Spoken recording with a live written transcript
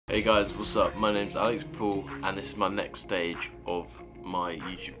Hey guys, what's up? My name's Alex Paul and this is my next stage of my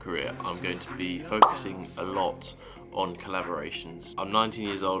YouTube career. I'm going to be focusing a lot on collaborations. I'm 19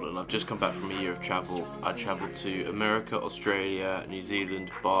 years old and I've just come back from a year of travel. I travelled to America, Australia, New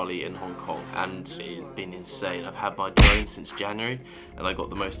Zealand, Bali and Hong Kong, and it's been insane. I've had my drone since January and I got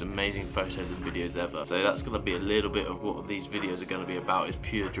the most amazing photos and videos ever. So that's going to be a little bit of what these videos are going to be about, is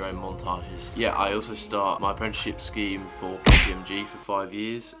pure drone montages. Yeah, I also start my apprenticeship scheme for KPMG for 5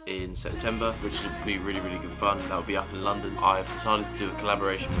 years in September, which will be really good fun. That'll be up in London. I've decided to do a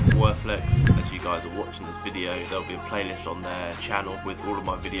collaboration with Worflex. As you guys are watching this video, there'll be a playlist on their channel with all of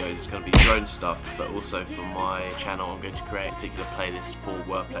my videos. It's going to be drone stuff, but also for my channel I'm going to create a particular playlist for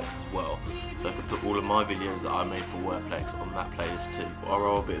Worflex as well. So I can put all of my videos that I made for Worflex on that playlist too. I'll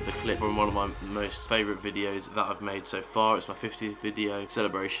roll a bit of the clip from one of my most favourite videos that I've made so far. It's my 50th video,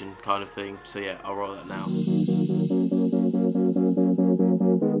 celebration kind of thing. So yeah, I'll roll that now.